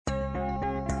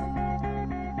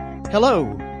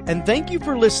Hello, and thank you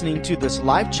for listening to this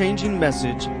life-changing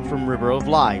message from River of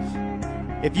Life.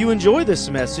 If you enjoy this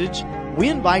message, we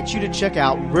invite you to check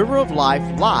out River of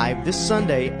Life live this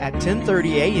Sunday at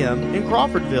 10:30 a.m. in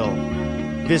Crawfordville.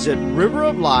 Visit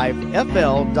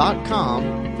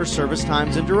riveroflifefl.com for service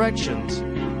times and directions.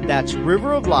 That's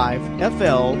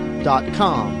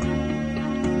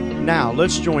riveroflifefl.com. Now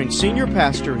let's join Senior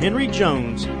Pastor Henry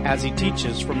Jones as he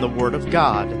teaches from the Word of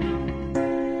God.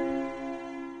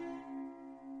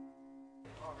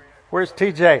 Where's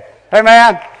TJ? Hey,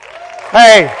 man.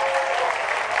 Hey.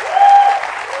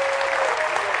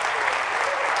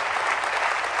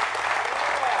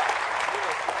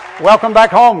 Welcome back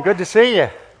home. Good to see you.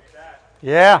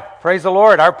 Yeah, praise the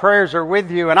Lord. Our prayers are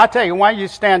with you. And I tell you, why don't you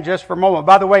stand just for a moment?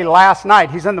 By the way, last night,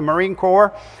 he's in the Marine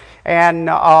Corps. And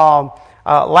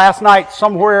last night,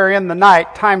 somewhere in the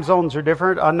night, time zones are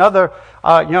different. Another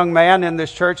young man in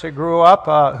this church that grew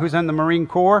up who's in the Marine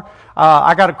Corps,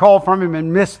 I got a call from him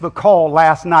and missed the call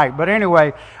last night. But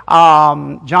anyway,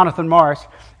 Jonathan Morris.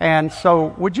 And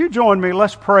so would you join me?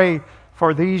 Let's pray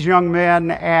for these young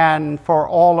men and for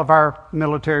all of our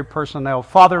military personnel.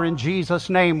 Father, in Jesus'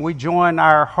 name, we join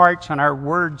our hearts and our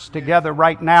words together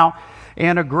right now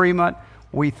in agreement.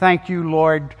 We thank you,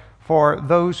 Lord, for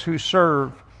those who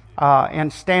serve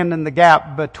and stand in the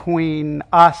gap between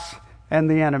us and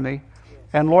the enemy.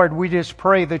 And Lord, we just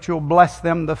pray that you'll bless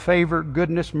them. The favor,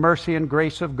 goodness, mercy, and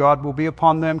grace of God will be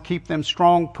upon them. Keep them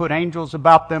strong. Put angels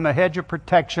about them, a hedge of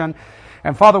protection.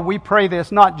 And Father, we pray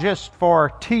this not just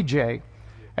for TJ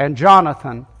and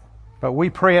Jonathan, but we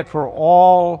pray it for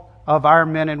all of our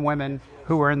men and women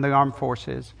who are in the armed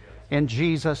forces. In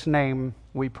Jesus' name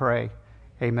we pray.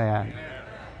 Amen.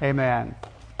 Amen.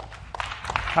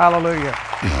 Hallelujah.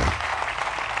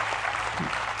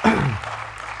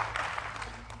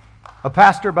 A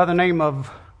pastor by the name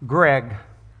of Greg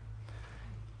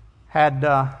had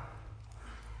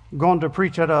gone to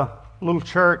preach at a little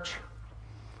church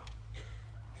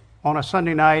on a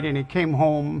Sunday night, and he came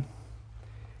home.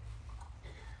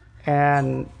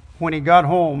 And when he got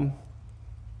home,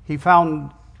 he found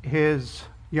his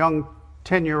young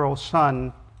 10-year-old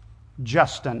son,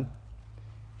 Justin.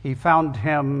 He found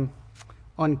him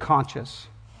unconscious.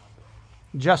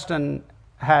 Justin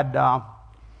had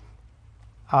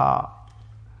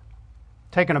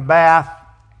taken a bath,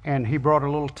 and he brought a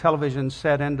little television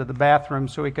set into the bathroom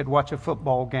so he could watch a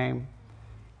football game.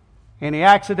 And he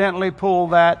accidentally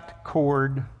pulled that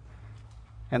cord,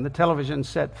 and the television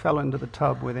set fell into the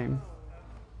tub with him,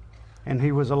 and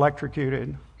he was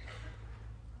electrocuted.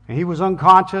 And he was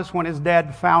unconscious when his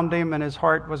dad found him, and his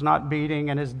heart was not beating,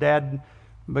 and his dad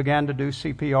began to do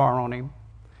CPR on him.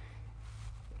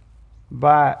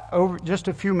 Just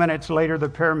a few minutes later, the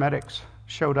paramedics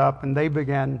showed up, and they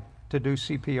began to do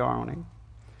CPR on him.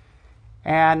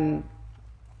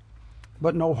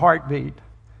 But no heartbeat.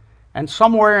 And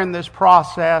somewhere in this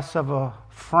process of a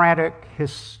frantic,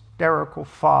 hysterical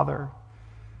father,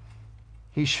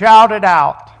 he shouted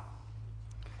out,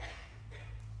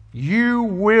 "You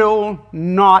will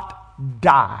not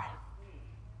die.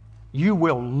 You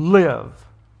will live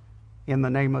in the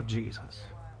name of Jesus."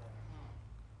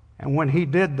 And when he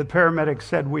did, the paramedics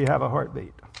said, "We have a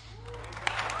heartbeat."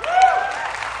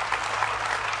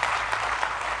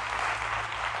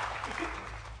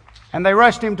 And they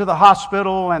rushed him to the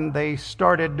hospital, and they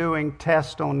started doing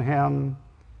tests on him.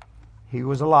 He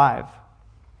was alive.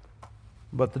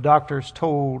 But the doctors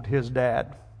told his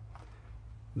dad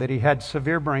that he had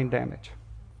severe brain damage.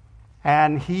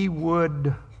 And he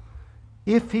would,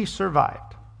 if he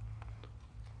survived,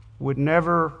 would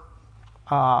never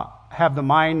have the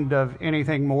mind of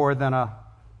anything more than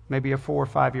maybe a 4 or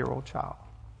 5 year old child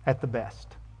at the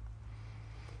best.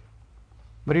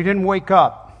 But he didn't wake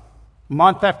up.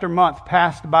 Month after month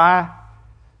passed by,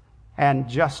 and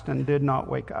Justin did not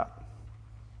wake up.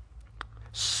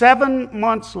 7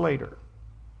 months later,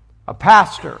 a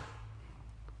pastor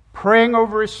praying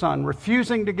over his son,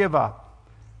 refusing to give up,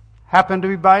 happened to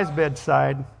be by his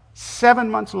bedside. 7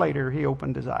 months later, he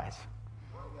opened his eyes.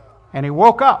 And he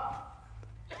woke up,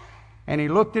 and he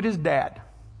looked at his dad.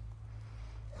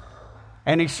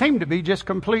 And he seemed to be just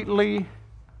completely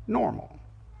normal.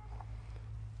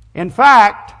 In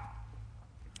fact,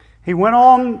 he went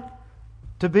on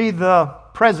to be the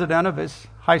president of his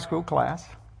high school class.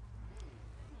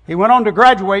 He went on to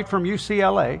graduate from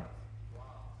UCLA.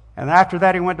 And after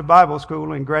that, he went to Bible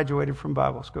school and graduated from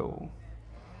Bible school.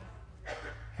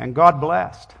 And God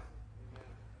blessed.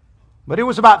 But it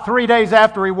was about 3 days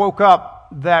after he woke up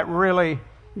that really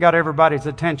got everybody's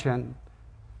attention.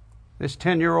 This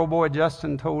 10-year-old boy,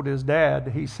 Justin, told his dad,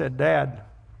 he said, "Dad,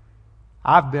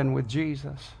 I've been with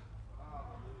Jesus."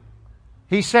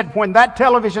 He said, when that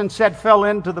television set fell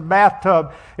into the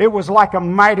bathtub, it was like a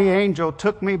mighty angel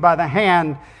took me by the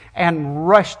hand and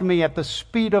rushed me at the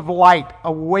speed of light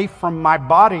away from my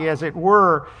body, as it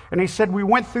were. And he said, we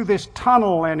went through this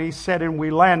tunnel, and he said, and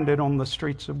we landed on the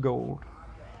streets of gold.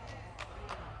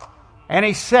 And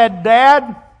he said,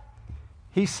 Dad,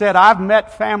 he said, I've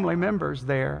met family members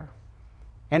there.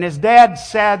 And his dad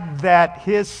said that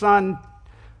his son,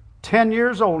 10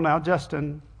 years old now,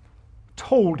 Justin,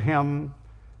 told him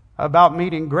about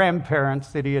meeting grandparents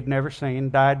that he had never seen,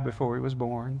 died before he was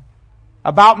born.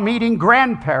 About meeting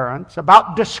grandparents,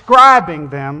 about describing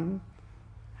them,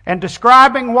 and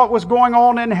describing what was going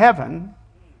on in heaven.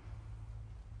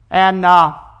 And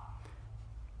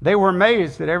they were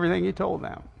amazed at everything he told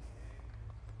them.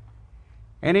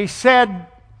 And he said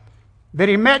that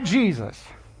he met Jesus.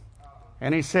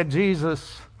 And he said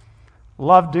Jesus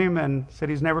loved him and said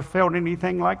he's never felt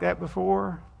anything like that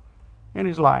before in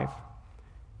his life.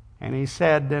 And he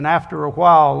said, and after a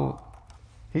while,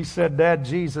 he said, Dad,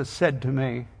 Jesus said to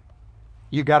me,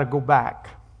 you got to go back.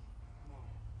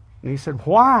 And he said,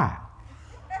 why?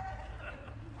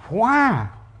 Why?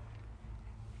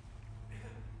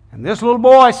 And this little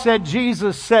boy said,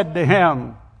 Jesus said to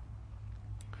him,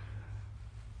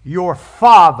 your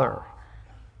father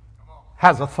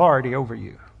has authority over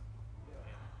you.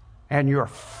 And your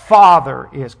father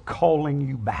is calling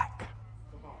you back.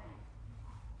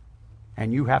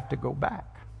 And you have to go back.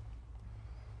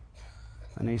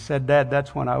 And he said, Dad,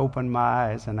 that's when I opened my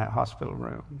eyes in that hospital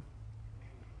room.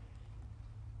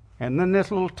 And then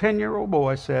this little 10-year-old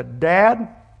boy said, Dad,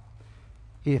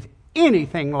 if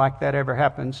anything like that ever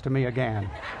happens to me again,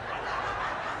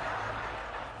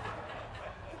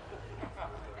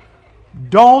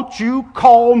 don't you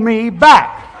call me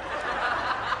back.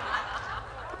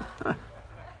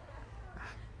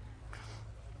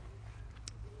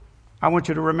 I want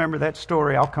you to remember that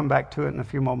story. I'll come back to it in a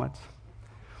few moments.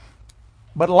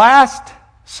 But last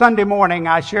Sunday morning,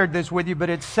 I shared this with you, but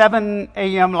at 7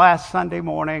 a.m. last Sunday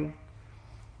morning,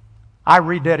 I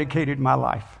rededicated my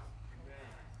life.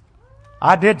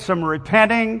 I did some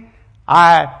repenting.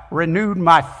 I renewed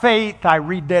my faith. I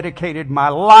rededicated my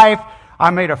life. I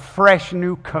made a fresh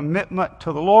new commitment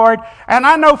to the Lord. And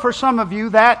I know for some of you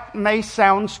that may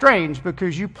sound strange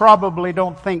because you probably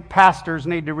don't think pastors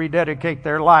need to rededicate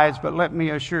their lives, but let me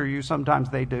assure you,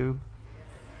 sometimes they do.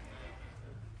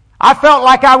 I felt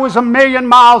like I was 1,000,000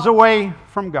 miles away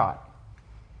from God.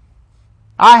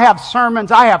 I have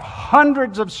sermons, I have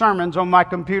hundreds of sermons on my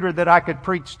computer that I could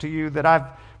preach to you that I've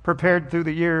prepared through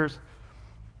the years,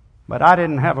 but I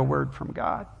didn't have a word from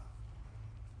God.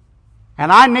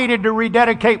 And I needed to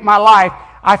rededicate my life.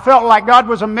 I felt like God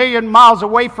was 1,000,000 miles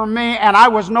away from me, and I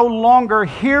was no longer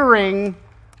hearing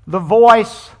the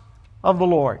voice of the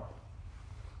Lord.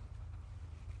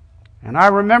 And I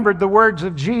remembered the words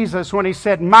of Jesus when he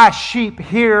said, my sheep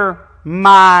hear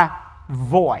my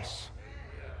voice.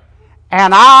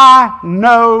 And I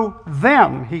know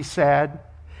them, he said,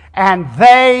 and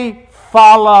they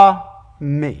follow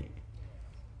me.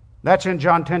 That's in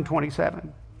John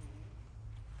 10:27.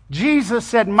 Jesus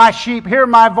said, my sheep hear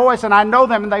my voice, and I know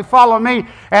them, and they follow me.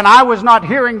 And I was not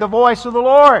hearing the voice of the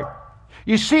Lord.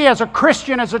 You see, as a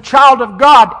Christian, as a child of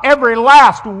God, every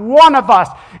last one of us,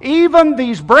 even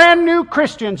these brand new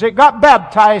Christians that got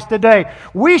baptized today,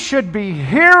 we should be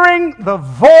hearing the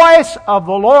voice of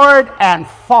the Lord and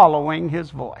following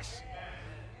his voice.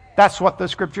 That's what the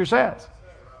Scripture says.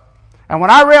 And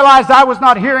when I realized I was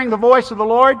not hearing the voice of the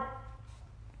Lord,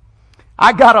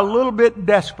 I got a little bit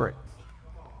desperate.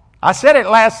 I said it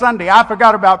last Sunday. I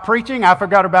forgot about preaching. I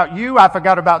forgot about you. I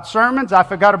forgot about sermons. I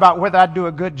forgot about whether I'd do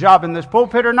a good job in this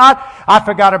pulpit or not. I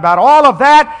forgot about all of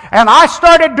that. And I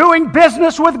started doing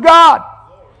business with God.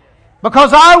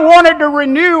 Because I wanted to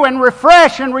renew and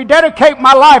refresh and rededicate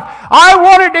my life. I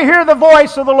wanted to hear the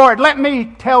voice of the Lord. Let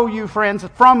me tell you, friends,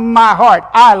 from my heart,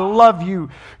 I love you.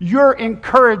 Your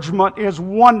encouragement is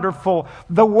wonderful.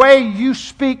 The way you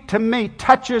speak to me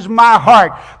touches my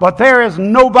heart. But there is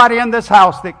nobody in this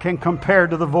house that can compare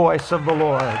to the voice of the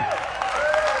Lord.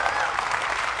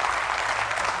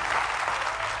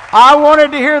 I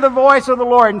wanted to hear the voice of the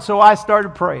Lord, and so I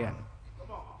started praying.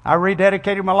 I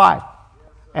rededicated my life.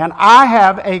 And I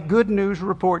have a good news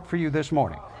report for you this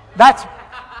morning. That's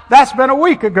been a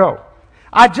week ago.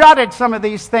 I jotted some of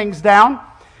these things down,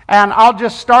 and I'll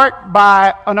just start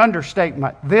by an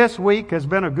understatement. This week has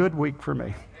been a good week for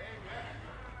me.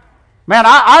 Man,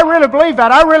 I really believe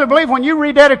that. I really believe when you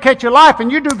rededicate your life and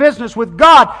you do business with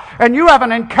God and you have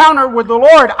an encounter with the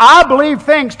Lord, I believe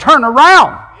things turn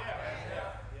around.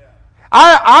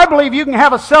 I believe you can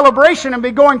have a celebration and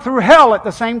be going through hell at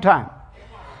the same time.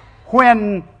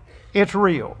 When It's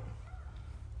real.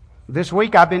 This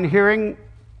week I've been hearing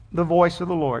the voice of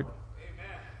the Lord.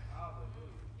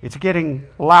 It's getting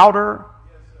louder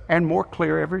and more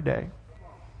clear every day.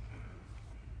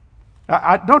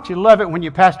 Don't you love it when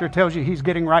your pastor tells you he's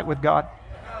getting right with God?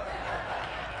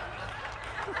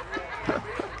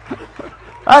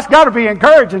 That's got to be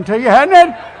encouraging to you, hasn't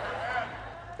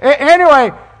it?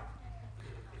 Anyway,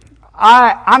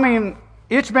 I mean,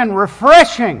 it's been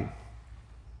refreshing.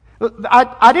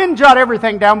 I didn't jot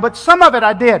everything down, but some of it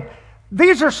I did.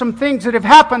 These are some things that have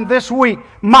happened this week.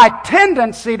 My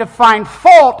tendency to find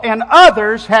fault in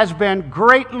others has been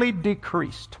greatly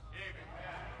decreased.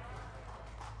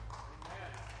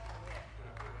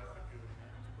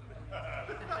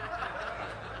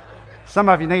 Some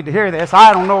of you need to hear this.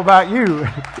 I don't know about you.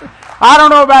 I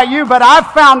don't know about you, but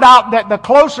I've found out that the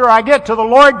closer I get to the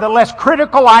Lord, the less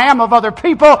critical I am of other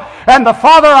people. And the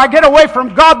farther I get away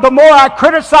from God, the more I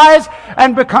criticize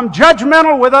and become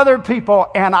judgmental with other people.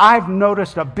 And I've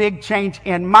noticed a big change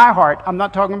in my heart. I'm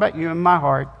not talking about you, in my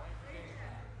heart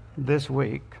this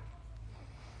week.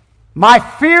 My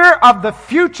fear of the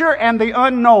future and the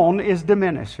unknown is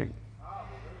diminishing.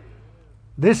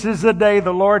 This is the day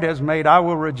the Lord has made. I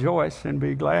will rejoice and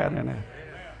be glad in it.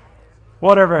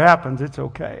 Whatever happens, it's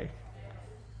okay.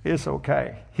 It's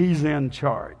okay. He's in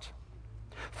charge.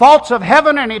 Thoughts of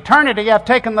heaven and eternity have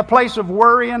taken the place of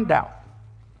worry and doubt.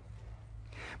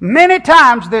 Many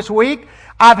times this week,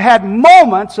 I've had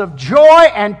moments of joy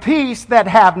and peace that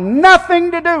have nothing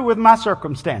to do with my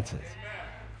circumstances.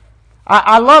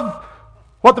 I love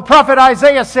what the prophet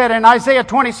Isaiah said in Isaiah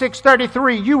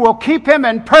 26:33, you will keep him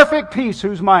in perfect peace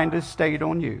whose mind is stayed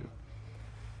on you.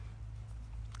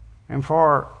 And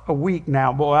for a week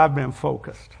now, boy, I've been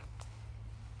focused.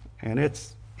 And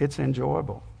it's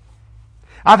enjoyable.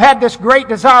 I've had this great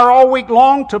desire all week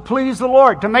long to please the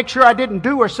Lord, to make sure I didn't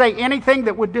do or say anything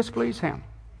that would displease Him.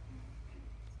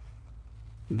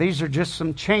 These are just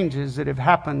some changes that have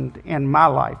happened in my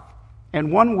life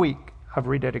in 1 week of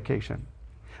rededication.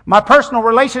 My personal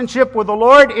relationship with the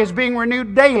Lord is being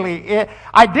renewed daily.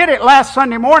 I did it last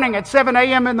Sunday morning at 7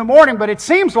 a.m. in the morning, but it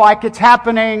seems like it's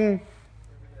happening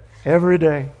every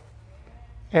day.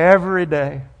 Every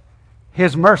day.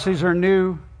 His mercies are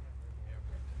new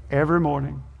every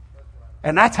morning.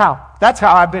 And that's how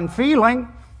I've been feeling.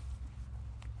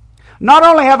 Not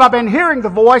only have I been hearing the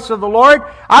voice of the Lord,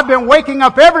 I've been waking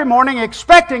up every morning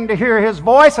expecting to hear His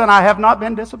voice, and I have not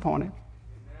been disappointed.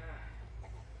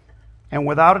 And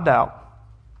without a doubt,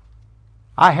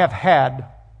 I have had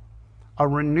a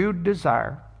renewed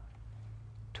desire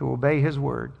to obey His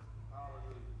word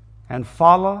and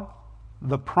follow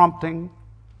the prompting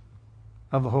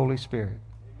of the Holy Spirit.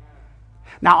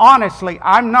 Now, honestly,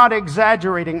 I'm not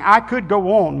exaggerating. I could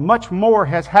go on. Much more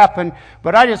has happened,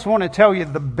 but I just want to tell you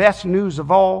the best news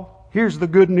of all. Here's the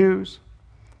good news.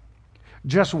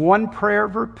 Just one prayer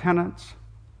of repentance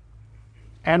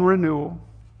and renewal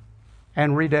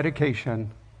and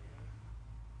rededication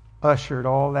ushered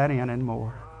all that in and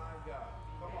more.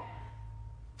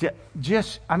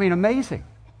 Amazing.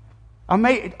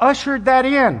 Ushered that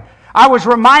in. I was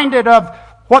reminded of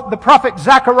what the prophet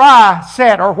Zechariah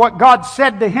said, or what God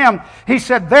said to him. He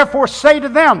said, therefore say to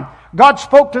them, God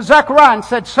spoke to Zechariah and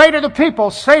said, say to the people,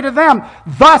 say to them,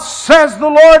 thus says the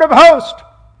Lord of hosts,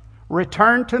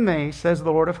 return to me, says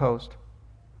the Lord of hosts,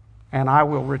 and I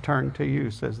will return to you,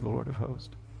 says the Lord of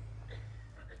hosts.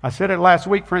 I said it last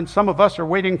week, friends, some of us are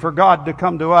waiting for God to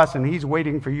come to us, and He's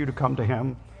waiting for you to come to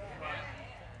Him.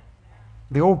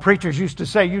 The old preachers used to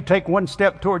say, you take one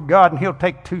step toward God and He'll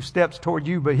take 2 steps toward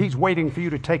you, but He's waiting for you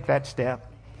to take that step.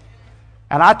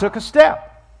 And I took a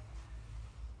step.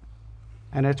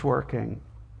 And it's working.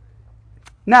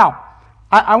 Now,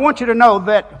 I want you to know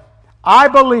that I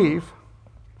believe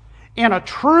in a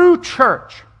true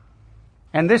church.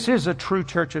 And this is a true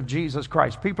church of Jesus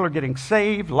Christ. People are getting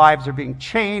saved. Lives are being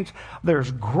changed. There's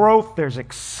growth. There's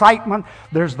excitement.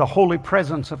 There's the holy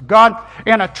presence of God.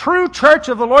 In a true church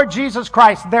of the Lord Jesus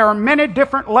Christ, there are many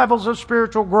different levels of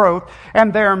spiritual growth,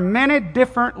 and there are many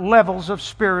different levels of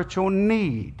spiritual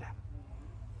need.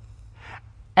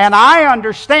 And I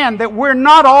understand that we're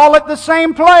not all at the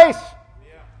same place.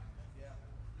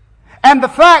 And the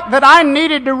fact that I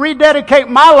needed to rededicate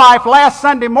my life last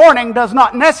Sunday morning does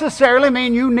not necessarily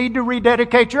mean you need to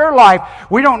rededicate your life.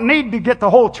 We don't need to get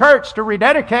the whole church to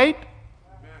rededicate.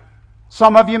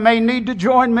 Some of you may need to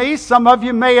join me. Some of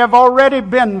you may have already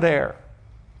been there.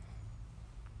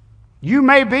 You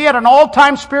may be at an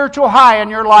all-time spiritual high in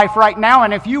your life right now,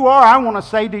 and if you are, I want to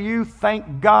say to you,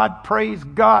 thank God, praise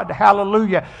God,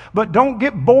 hallelujah. But don't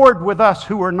get bored with us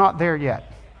who are not there yet.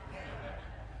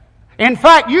 In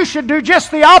fact, you should do just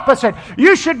the opposite.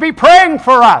 You should be praying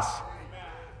for us.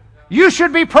 You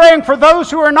should be praying for those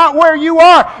who are not where you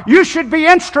are. You should be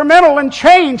instrumental in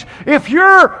change. If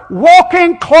you're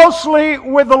walking closely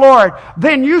with the Lord,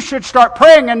 then you should start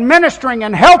praying and ministering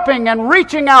and helping and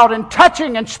reaching out and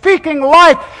touching and speaking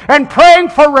life and praying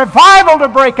for revival to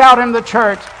break out in the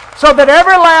church so that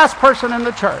every last person in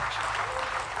the church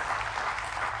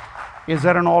is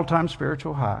at an all-time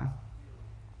spiritual high.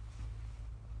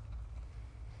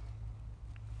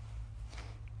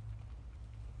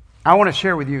 I want to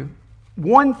share with you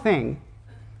one thing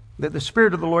that the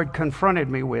Spirit of the Lord confronted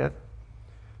me with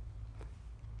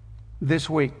this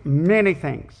week. Many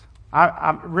things.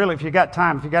 I really, if you got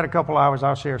time, if you got a couple hours,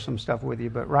 I'll share some stuff with you.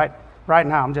 But right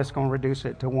now, I'm just going to reduce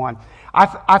it to one.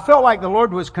 I felt like the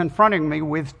Lord was confronting me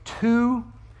with two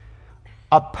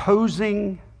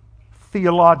opposing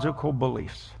theological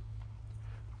beliefs.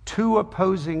 Two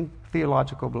opposing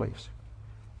theological beliefs.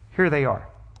 Here they are.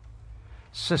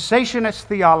 Cessationist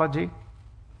theology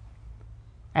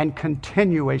and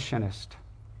continuationist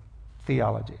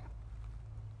theology.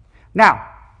 Now,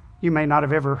 you may not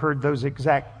have ever heard those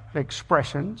exact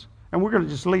expressions, and we're going to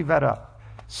just leave that up.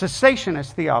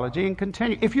 Cessationist theology and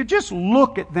if you just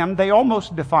look at them, they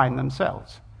almost define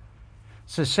themselves.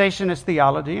 Cessationist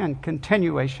theology and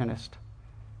continuationist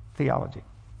theology.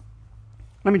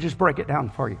 Let me just break it down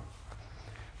for you.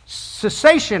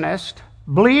 Cessationists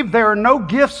believe there are no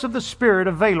gifts of the Spirit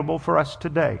available for us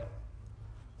today.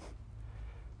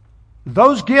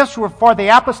 Those gifts were for the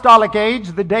apostolic age,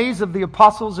 the days of the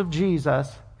apostles of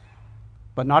Jesus,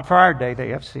 but not for our day. They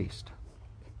have ceased.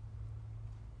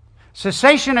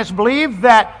 Cessationists believe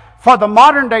that for the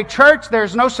modern day church,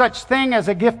 there's no such thing as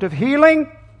a gift of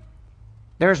healing.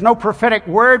 There's no prophetic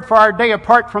word for our day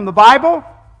apart from the Bible.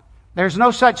 There's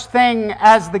no such thing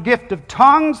as the gift of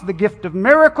tongues, the gift of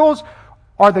miracles,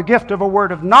 or the gift of a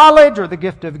word of knowledge, or the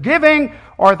gift of giving,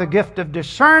 or the gift of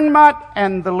discernment,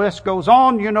 and the list goes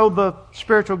on. You know the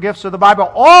spiritual gifts of the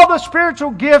Bible. All the spiritual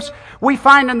gifts we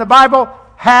find in the Bible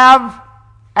have,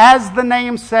 as the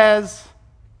name says,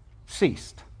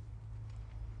 ceased.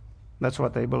 That's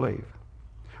what they believe.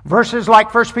 Verses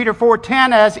like 1 Peter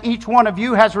 4:10, as each one of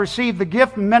you has received the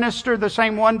gift, minister the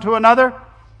same one to another.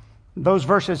 Those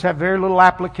verses have very little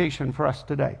application for us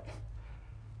today,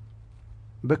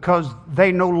 because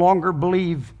they no longer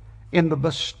believe in the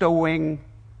bestowing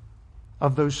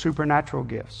of those supernatural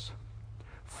gifts.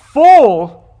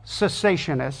 Full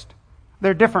cessationists,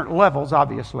 there are different levels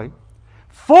obviously,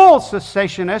 full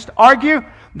cessationists argue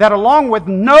that along with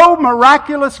no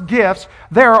miraculous gifts,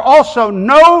 there are also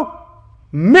no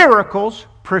miracles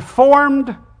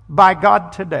performed by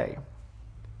God today.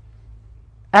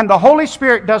 And the Holy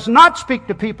Spirit does not speak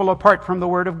to people apart from the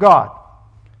Word of God.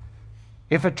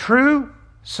 If a true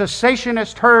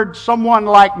cessationist heard someone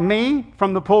like me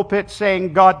from the pulpit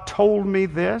saying, God told me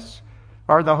this,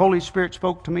 or the Holy Spirit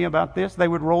spoke to me about this, they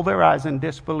would roll their eyes in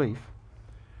disbelief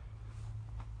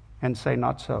and say,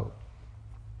 not so.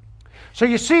 So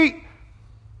you see,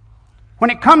 when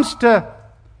it comes to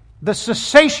the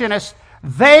cessationists,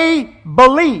 they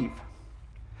believe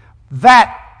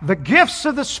that the gifts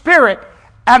of the Spirit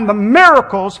and the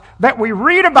miracles that we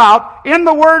read about in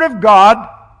the Word of God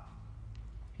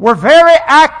were very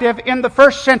active in the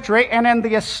first century and in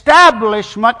the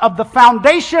establishment of the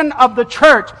foundation of the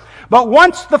church. But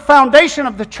once the foundation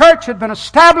of the church had been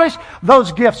established,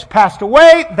 those gifts passed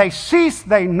away, they ceased,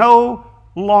 they no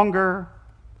longer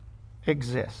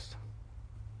exist.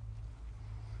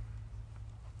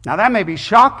 Now that may be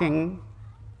shocking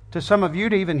to some of you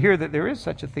to even hear that there is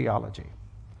such a theology.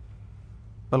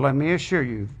 But let me assure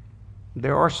you,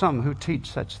 there are some who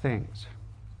teach such things.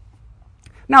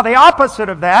 Now, the opposite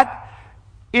of that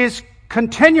is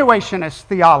continuationist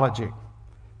theology.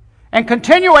 And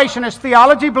continuationist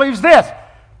theology believes this.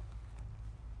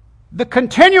 The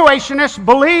continuationists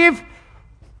believe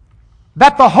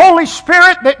that the Holy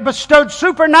Spirit that bestowed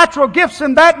supernatural gifts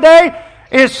in that day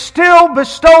is still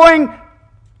bestowing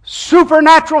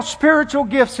supernatural spiritual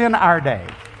gifts in our day.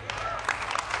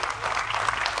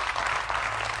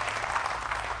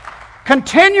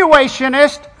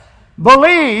 Continuationists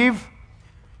believe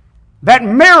that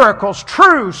miracles,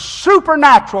 true,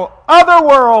 supernatural,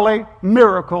 otherworldly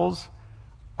miracles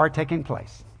are taking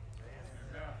place.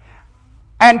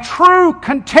 And true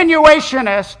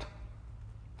continuationists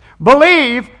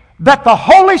believe that the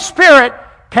Holy Spirit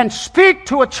can speak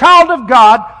to a child of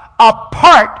God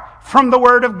apart from the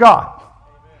Word of God.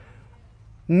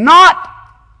 Not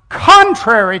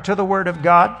contrary to the Word of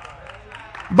God,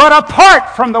 but apart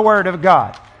from the Word of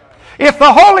God. If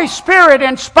the Holy Spirit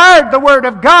inspired the Word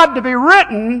of God to be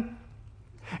written,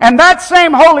 and that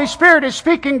same Holy Spirit is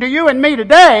speaking to you and me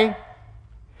today,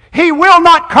 He will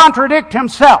not contradict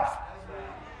Himself.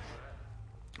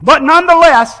 But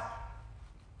nonetheless,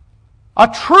 a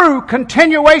true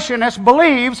continuationist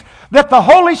believes that the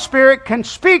Holy Spirit can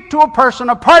speak to a person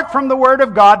apart from the Word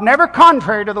of God, never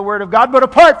contrary to the Word of God, but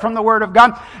apart from the Word of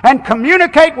God, and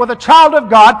communicate with a child of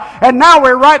God. And now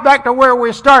we're right back to where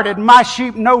we started. My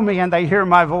sheep know me, and they hear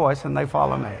my voice, and they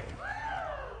follow me.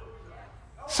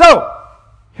 So,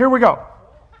 here we go.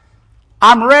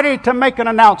 I'm ready to make an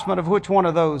announcement of which one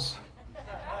of those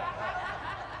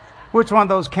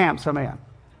camps I'm in.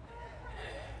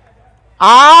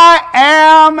 I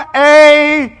am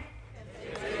a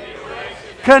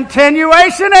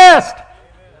continuationist.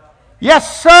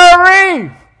 Yes, sirree.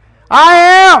 I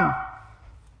am.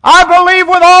 I believe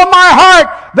with all my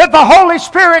heart that the Holy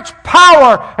Spirit's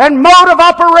power and mode of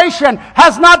operation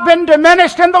has not been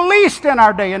diminished in the least in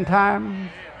our day and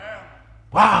time.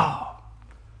 Wow.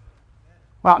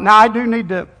 Well, now I do need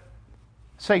to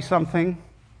say something.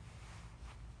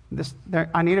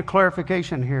 I need a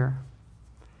clarification here.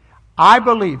 I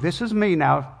believe, this is me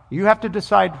now, you have to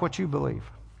decide what you believe.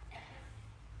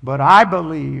 But I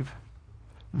believe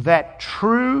that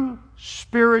true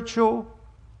spiritual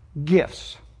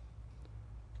gifts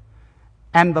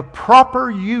and the proper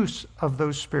use of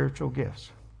those spiritual gifts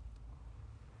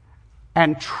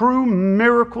and true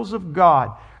miracles of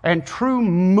God and true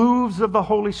moves of the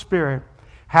Holy Spirit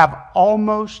have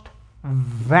almost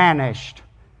vanished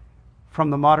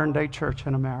from the modern day church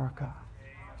in America.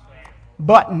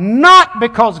 But not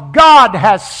because God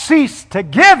has ceased to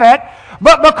give it,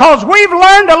 but because we've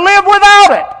learned to live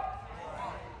without it.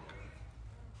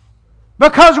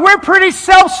 Because we're pretty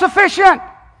self-sufficient.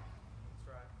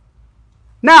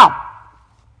 Now,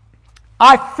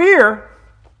 I fear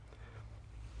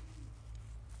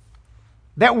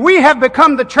that we have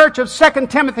become the church of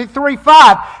 2 Timothy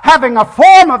 3:5, having a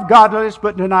form of godliness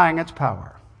but denying its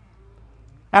power.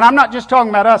 And I'm not just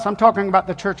talking about us, I'm talking about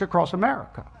the church across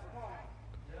America.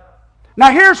 Now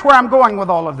here's where I'm going with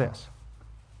all of this.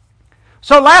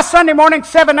 So last Sunday morning,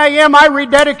 7 a.m., I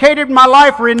rededicated my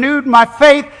life, renewed my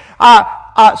faith,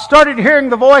 started hearing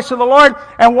the voice of the Lord.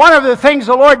 And one of the things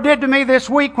the Lord did to me this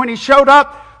week when He showed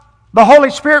up, the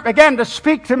Holy Spirit began to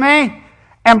speak to me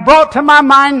and brought to my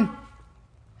mind,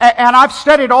 and I've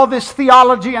studied all this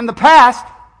theology in the past,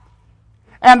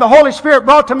 and the Holy Spirit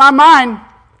brought to my mind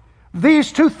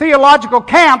these two theological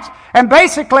camps, and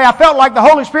basically I felt like the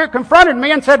Holy Spirit confronted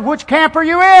me and said, which camp are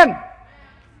you in?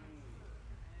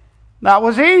 That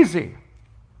was easy.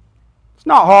 It's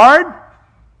not hard.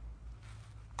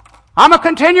 I'm a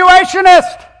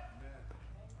continuationist.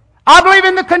 I believe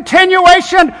in the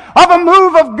continuation of a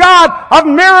move of God, of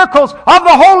miracles, of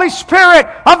the Holy Spirit,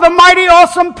 of the mighty,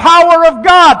 awesome power of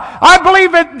God. I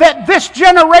believe that this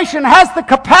generation has the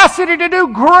capacity to do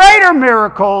greater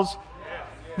miracles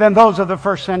than those of the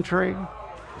first century.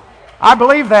 I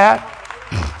believe that.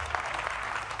 In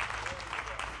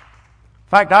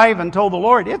fact, I even told the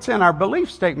Lord, it's in our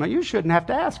belief statement. You shouldn't have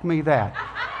to ask me that.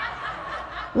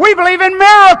 We believe in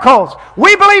miracles.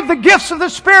 We believe the gifts of the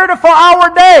Spirit are for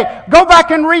our day. Go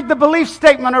back and read the belief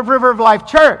statement of River of Life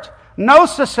Church. No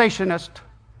cessationist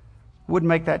would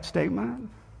make that statement.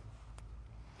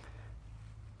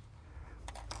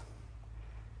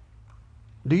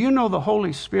 Do you know the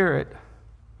Holy Spirit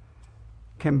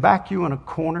can back you in a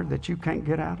corner that you can't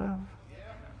get out of?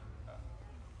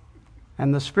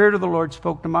 And the Spirit of the Lord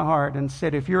spoke to my heart and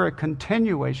said, if you're a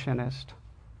continuationist,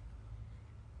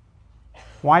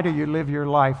 why do you live your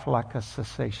life like a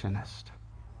cessationist?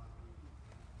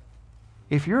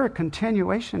 If you're a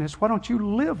continuationist, why don't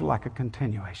you live like a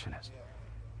continuationist?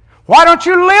 Why don't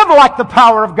you live like the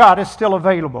power of God is still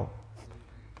available?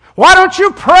 Why don't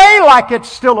you pray like it's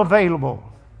still available?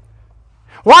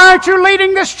 Why aren't you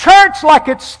leading this church like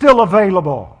it's still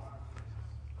available?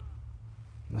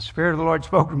 And the Spirit of the Lord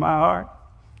spoke to my heart.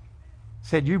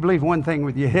 Said, you believe one thing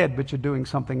with your head, but you're doing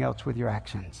something else with your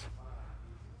actions.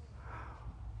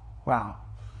 Wow.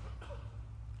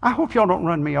 I hope y'all don't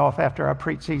run me off after I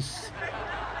preach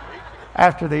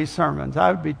after these sermons.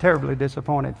 I would be terribly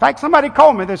disappointed. In fact, somebody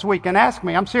called me this week and asked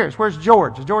me, I'm serious, where's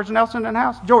George? Is George Nelson in the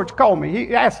house? George called me.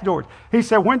 He asked George. He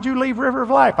said, when did you leave River of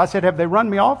Life? I said, have they run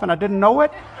me off and I didn't know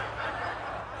it?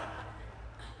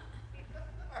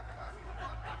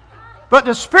 But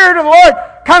the Spirit of the Lord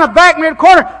kind of backed me in the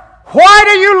corner. Why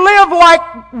do you live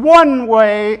like one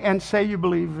way and say you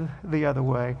believe the other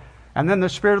way? And then the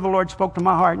Spirit of the Lord spoke to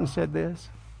my heart and said this.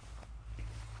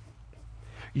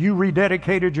 You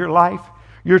rededicated your life.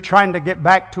 You're trying to get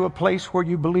back to a place where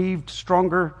you believed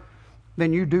stronger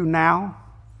than you do now.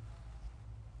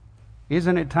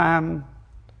 Isn't it time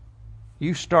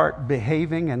you start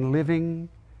behaving and living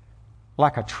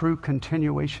like a true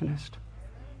continuationist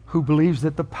who believes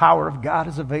that the power of God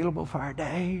is available for our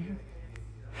day?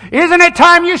 Isn't it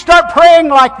time you start praying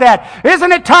like that?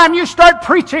 Isn't it time you start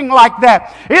preaching like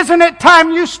that? Isn't it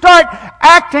time you start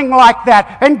acting like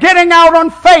that and getting out on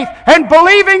faith and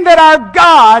believing that our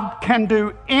God can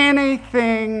do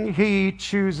anything He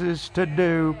chooses to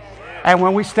do? And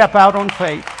when we step out on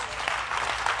faith.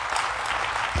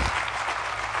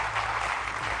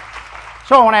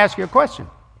 So I want to ask you a question.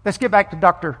 Let's get back to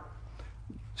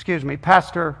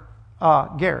Pastor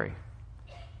Gary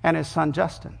and his son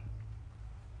Justin.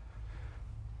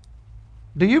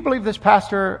 Do you believe this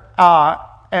pastor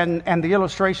and the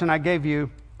illustration I gave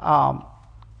you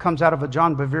comes out of a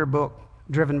John Bevere book,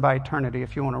 Driven by Eternity,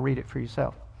 if you want to read it for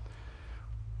yourself?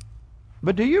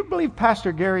 But do you believe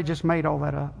Pastor Gary just made all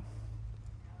that up?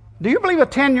 Do you believe a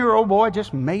 10-year-old boy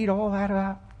just made all that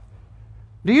up?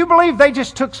 Do you believe they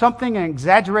just took something and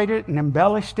exaggerated it and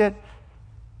embellished it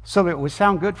so that it would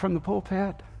sound good from the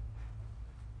pulpit?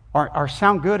 Or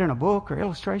sound good in a book or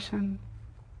illustration?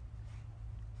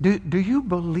 Do you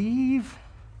believe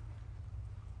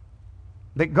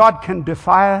that God can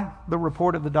defy the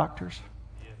report of the doctors?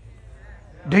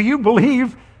 Do you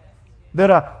believe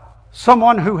that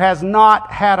someone who has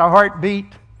not had a heartbeat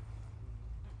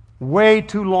way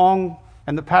too long,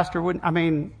 and the pastor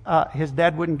his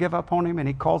dad wouldn't give up on him and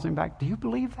he calls him back? Do you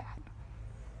believe that?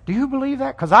 Do you believe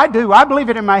that? Because I do. I believe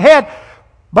it in my head.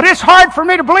 But it's hard for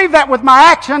me to believe that with my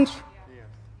actions.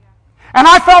 And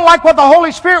I felt like what the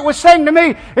Holy Spirit was saying to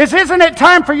me is, isn't it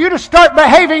time for you to start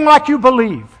behaving like you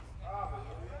believe?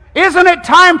 Isn't it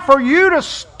time for you to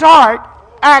start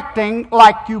acting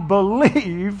like you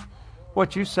believe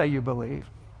what you say you believe?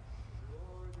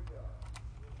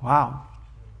 Wow.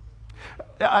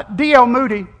 D.L.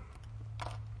 Moody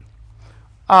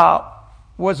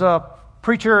was a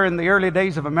preacher in the early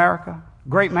days of America.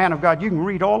 Great man of God. You can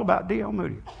read all about D.L.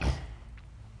 Moody.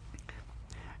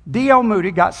 D.L.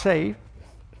 Moody got saved,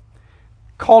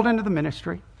 called into the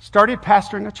ministry, started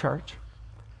pastoring a church,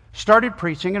 started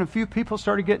preaching, and a few people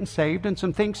started getting saved, and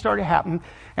some things started happening,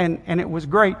 and it was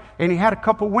great. And he had a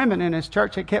couple women in his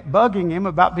church that kept bugging him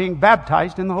about being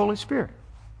baptized in the Holy Spirit.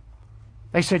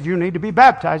 They said, you need to be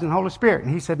baptized in the Holy Spirit.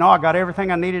 And he said, no, I got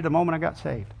everything I needed the moment I got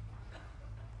saved.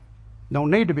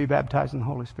 Don't need to be baptized in the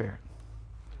Holy Spirit.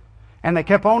 And they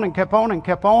kept on and kept on and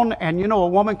kept on, and you know a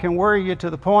woman can worry you to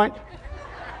the point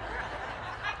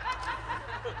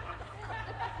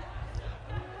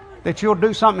that you'll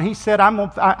do something. He said, I'm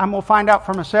gonna find out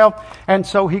for myself. And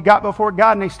so he got before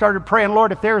God and he started praying,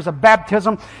 Lord, if there's a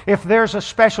baptism, if there's a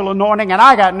special anointing, and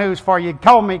I got news for you.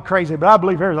 Call me crazy, but I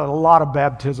believe there's a lot of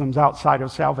baptisms outside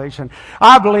of salvation.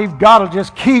 I believe God will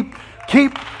just keep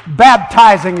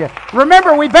baptizing you.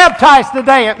 Remember, we baptize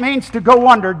today. It means to go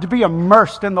under, to be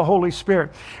immersed in the Holy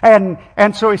Spirit. And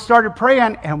so he started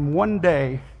praying, and one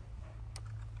day,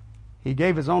 he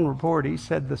gave his own report. He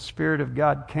said the Spirit of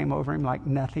God came over him like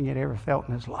nothing he'd ever felt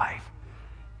in his life.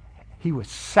 He was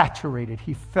saturated.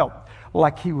 He felt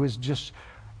like he was just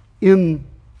in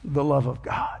the love of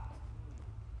God.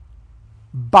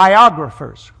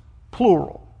 Biographers,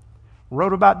 plural,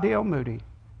 wrote about D.L. Moody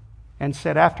and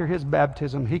said after his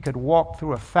baptism he could walk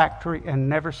through a factory and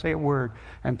never say a word,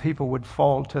 and people would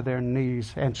fall to their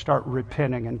knees and start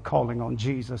repenting and calling on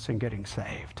Jesus and getting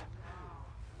saved.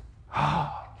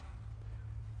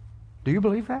 Do you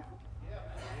believe that?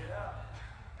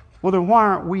 Well, then why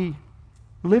aren't we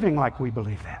living like we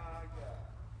believe that?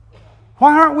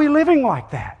 Why aren't we living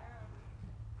like that?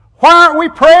 Why aren't we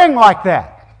praying like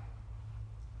that?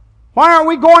 Why aren't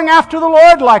we going after the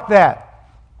Lord like that?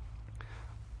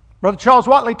 Brother Charles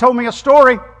Watley told me a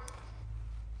story,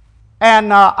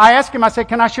 and I asked him, I said,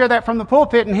 can I share that from the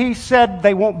pulpit? And he said,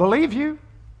 they won't believe you.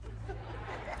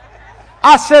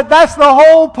 I said, that's the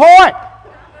whole point.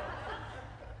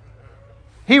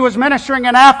 He was ministering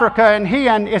in Africa,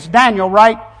 and it's Daniel,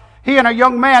 right? He and a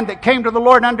young man that came to the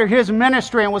Lord under his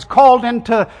ministry and was called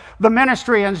into the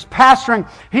ministry and is pastoring.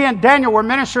 He and Daniel were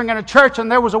ministering in a church,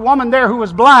 and there was a woman there who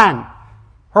was blind.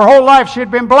 Her whole life she had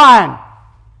been blind.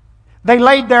 They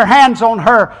laid their hands on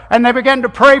her, and they began to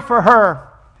pray for her.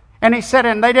 And he said,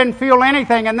 and they didn't feel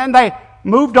anything, and then they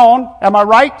moved on. Am I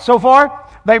right so far?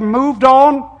 They moved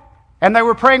on, and they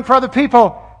were praying for other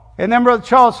people. And then Brother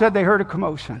Charles said they heard a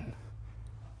commotion.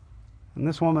 And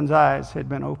this woman's eyes had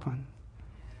been opened.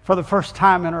 For the first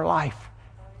time in her life,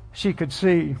 she could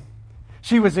see.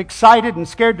 She was excited and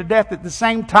scared to death at the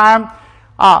same time.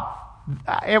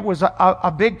 It was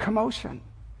a big commotion.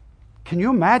 Can you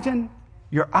imagine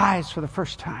your eyes for the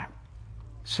first time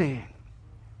seeing?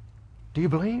 Do you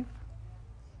believe?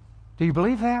 Do you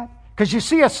believe that? Because you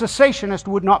see, a cessationist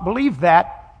would not believe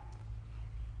that.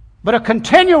 But a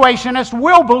continuationist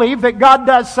will believe that God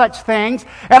does such things.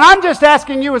 And I'm just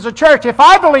asking you as a church, if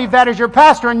I believe that as your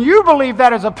pastor and you believe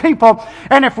that as a people,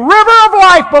 and if River of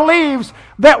Life believes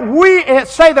that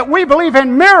say that we believe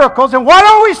in miracles, then why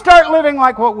don't we start living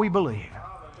like what we believe?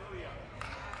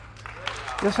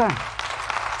 Yes, sir.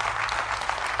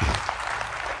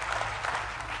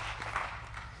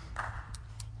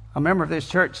 A member of this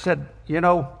church said,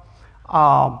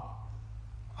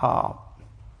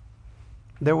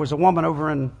 there was a woman over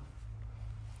in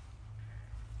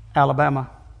Alabama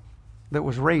that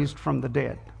was raised from the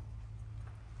dead.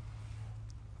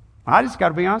 I just got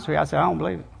to be honest with you. I said, I don't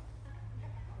believe it.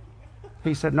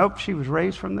 He said, nope, she was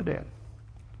raised from the dead.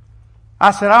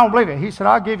 I said, I don't believe it. He said,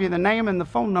 I'll give you the name and the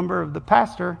phone number of the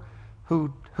pastor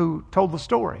who told the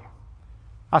story.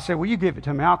 I said, well, you give it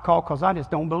to me. I'll call because I just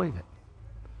don't believe it.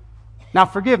 Now,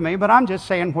 forgive me, but I'm just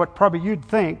saying what probably you'd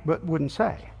think but wouldn't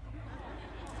say.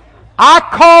 I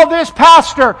called this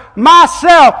pastor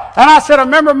myself, and I said, a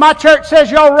member of my church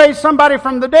says y'all raised somebody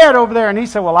from the dead over there. And he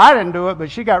said, well, I didn't do it, but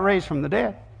she got raised from the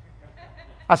dead.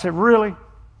 I said, really?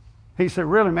 He said,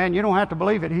 really, man, you don't have to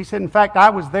believe it. He said, in fact,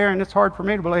 I was there, and it's hard for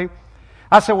me to believe.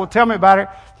 I said, well, tell me about it.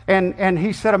 And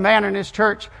he said a man in his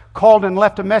church called and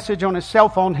left a message on his cell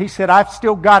phone. He said, I've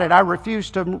still got it. I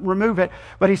refuse to remove it.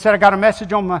 But he said, I got a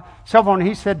message on my cell phone.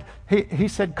 He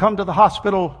said, come to the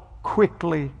hospital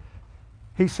quickly.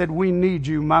 He said, we need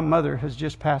you. My mother has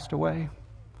just passed away.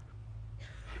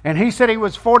 And he said he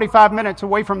was 45 minutes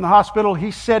away from the hospital.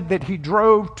 He said that he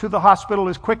drove to the hospital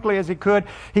as quickly as he could.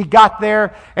 He got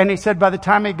there, and he said by the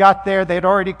time he got there, they had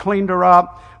already cleaned her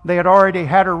up. They had already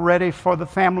had her ready for the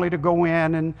family to go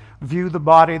in and view the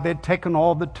body. They'd taken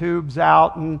all the tubes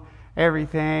out and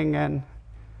everything.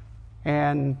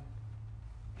 And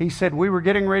he said, we were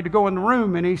getting ready to go in the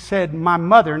room, and he said, my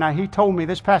mother, now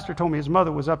this pastor told me his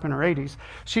mother was up in her 80s.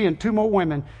 She and two more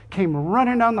women came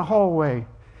running down the hallway,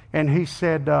 and he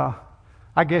said,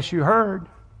 I guess you heard.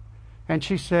 And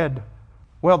she said,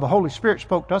 well, the Holy Spirit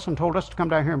spoke to us and told us to come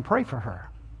down here and pray for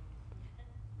her.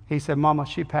 He said, Mama,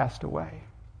 she passed away.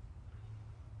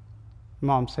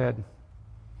 Mom said,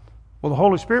 well, the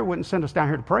Holy Spirit wouldn't send us down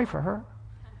here to pray for her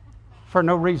for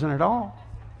no reason at all.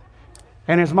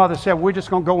 And his mother said, we're just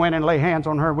going to go in and lay hands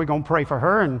on her. We're going to pray for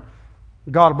her, and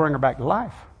God will bring her back to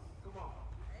life.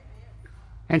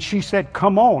 And she said,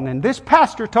 come on. And this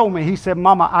pastor told me, he said,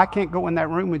 Mama, I can't go in that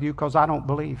room with you because I don't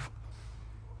believe.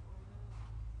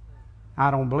 I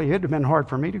don't believe. It would have been hard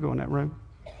for me to go in that room.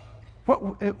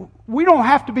 We don't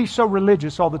have to be so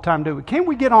religious all the time, do we? Can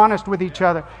we get honest with each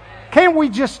other? Can't we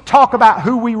just talk about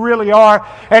who we really are?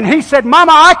 And he said,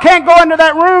 Mama, I can't go into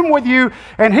that room with you.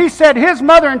 And he said his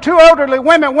mother and two elderly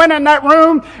women went in that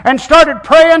room and started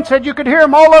praying, said you could hear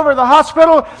them all over the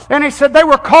hospital. And he said they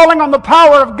were calling on the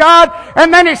power of God.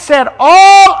 And then he said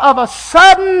all of a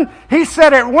sudden, he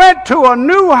said it went to a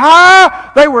new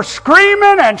high. They were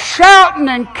screaming and shouting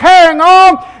and carrying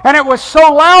on. And it was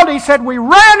so loud, he said we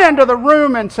ran into the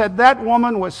room and said that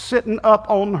woman was sitting up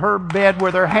on her bed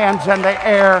with her hands in the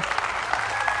air.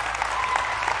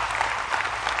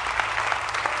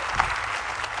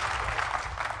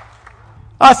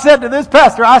 I said to this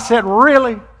pastor, I said,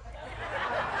 really?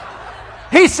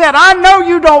 He said, I know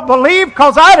you don't believe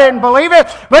because I didn't believe it,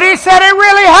 but he said it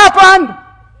really happened.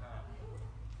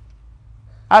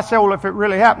 I said, well, if it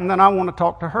really happened, then I want to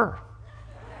talk to her.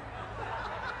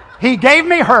 He gave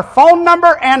me her phone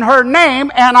number and her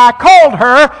name, and I called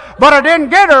her, but I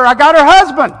didn't get her. I got her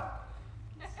husband.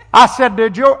 I said,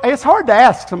 it's hard to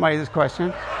ask somebody this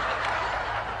question.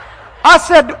 I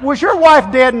said, was your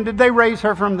wife dead, and did they raise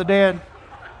her from the dead?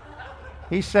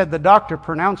 He said the doctor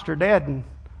pronounced her dead, and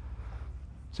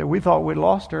said we thought we'd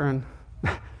lost her, and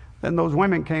then those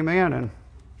women came in and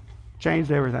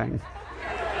changed everything.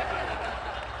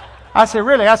 I said,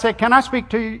 really? I said, can I speak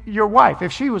to your wife?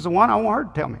 If she was the one, I want her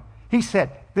to tell me. He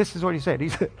said, this is what he said. He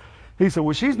said,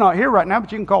 well, she's not here right now,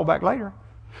 but you can call back later.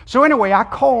 So anyway, I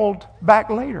called back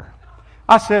later.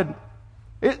 I said,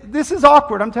 this is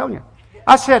awkward, I'm telling you.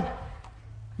 I said,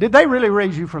 did they really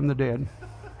raise you from the dead?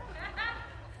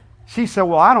 She said,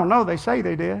 well, I don't know. They say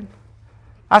they did.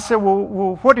 I said,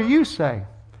 well, what do you say?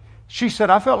 She said,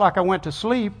 I felt like I went to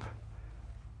sleep,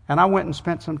 and I went and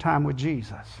spent some time with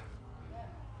Jesus.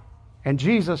 And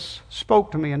Jesus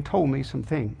spoke to me and told me some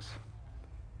things.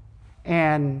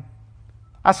 And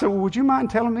I said, well, would you mind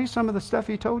telling me some of the stuff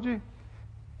he told you?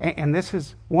 And this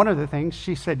is one of the things.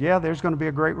 She said, yeah, there's going to be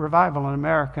a great revival in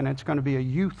America, and it's going to be a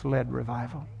youth-led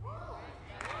revival.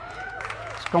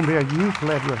 It's going to be a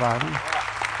youth-led revival.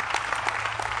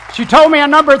 She told me a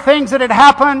number of things that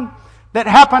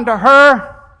happened to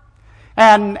her.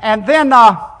 And then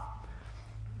I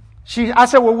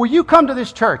said, well, will you come to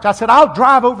this church? I said, I'll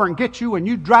drive over and get you, and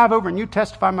you drive over and you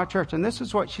testify in my church. And this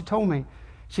is what she told me.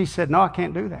 She said, no, I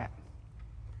can't do that.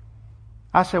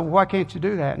 I said, well, why can't you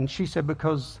do that? And she said,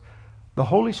 because the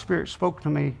Holy Spirit spoke to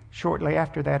me shortly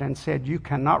after that and said, you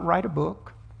cannot write a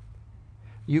book.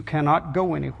 You cannot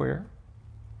go anywhere.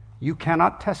 You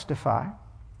cannot testify.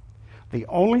 The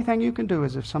only thing you can do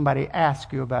is if somebody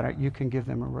asks you about it, you can give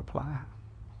them a reply.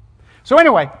 So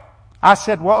anyway, I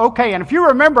said, well, okay. And if you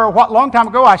remember what long time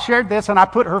ago I shared this and I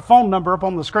put her phone number up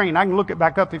on the screen. I can look it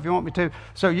back up if you want me to,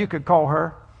 so you could call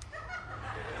her.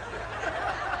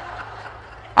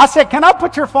 I said, can I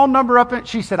put your phone number up? And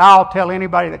she said, I'll tell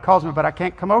anybody that calls me, but I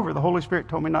can't come over. The Holy Spirit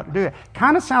told me not to do that.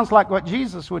 Kind of sounds like what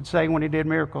Jesus would say when he did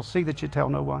miracles. See that you tell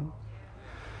no one.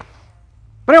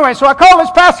 But anyway, so I called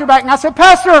this pastor back and I said,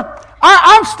 Pastor,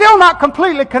 I'm still not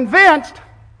completely convinced.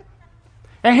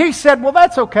 And he said, well,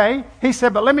 that's okay. He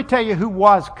said, but let me tell you who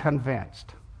was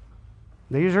convinced.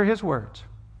 These are his words.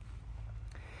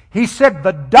 He said,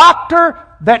 the doctor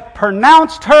that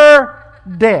pronounced her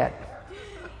dead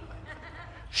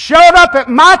showed up at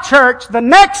my church the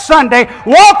next Sunday,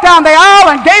 walked down the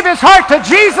aisle and gave his heart to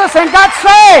Jesus and got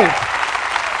saved.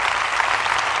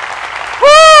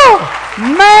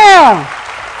 Woo! Man!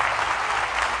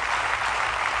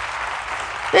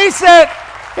 He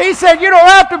said, you don't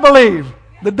have to believe.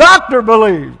 The doctor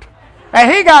believed.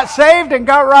 And he got saved and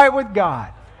got right with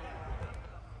God.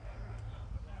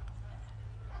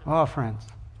 Oh, friends.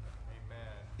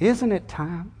 Isn't it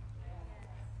time?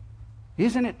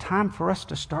 Isn't it time for us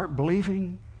to start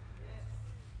believing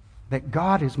that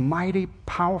God is mighty,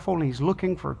 powerful, and He's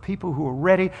looking for people who are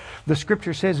ready? The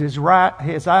Scripture says His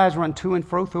eyes run to and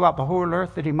fro throughout the whole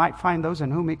earth that He might find those in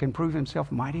whom He can prove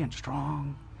Himself mighty and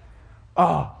strong.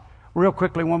 Oh, real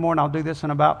quickly, one more, and I'll do this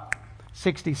in about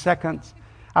 60 seconds.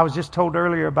 I was just told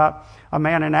earlier about a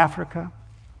man in Africa.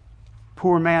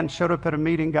 Poor man showed up at a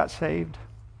meeting, got saved.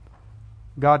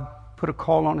 God put a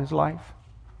call on his life.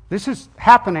 This is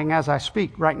happening as I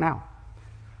speak right now.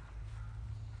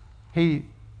 He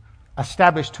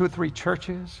established 2 or 3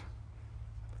 churches.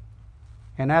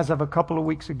 And as of a couple of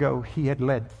weeks ago, he had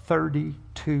led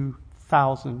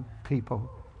 32,000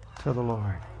 people to the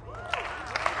Lord.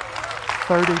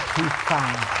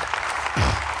 32,000.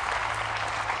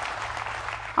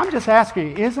 I'm just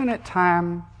asking, isn't it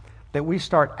time that we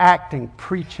start acting,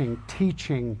 preaching,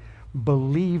 teaching,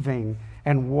 believing,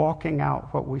 and walking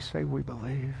out what we say we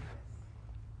believe?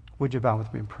 Would you bow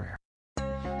with me in prayer?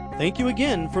 Thank you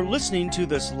again for listening to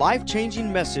this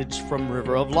life-changing message from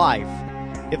River of Life.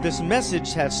 If this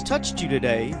message has touched you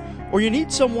today, or you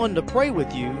need someone to pray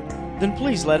with you, then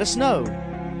please let us know.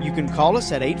 You can call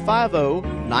us at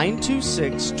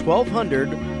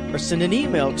 850-926-1200 or send an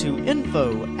email to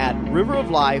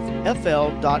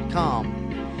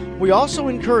info@riveroflifefl.com. We also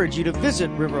encourage you to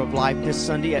visit River of Life this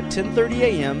Sunday at 10:30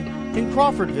 a.m. in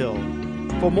Crawfordville.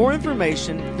 For more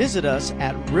information, visit us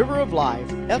at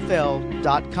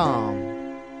riveroflifefl.com.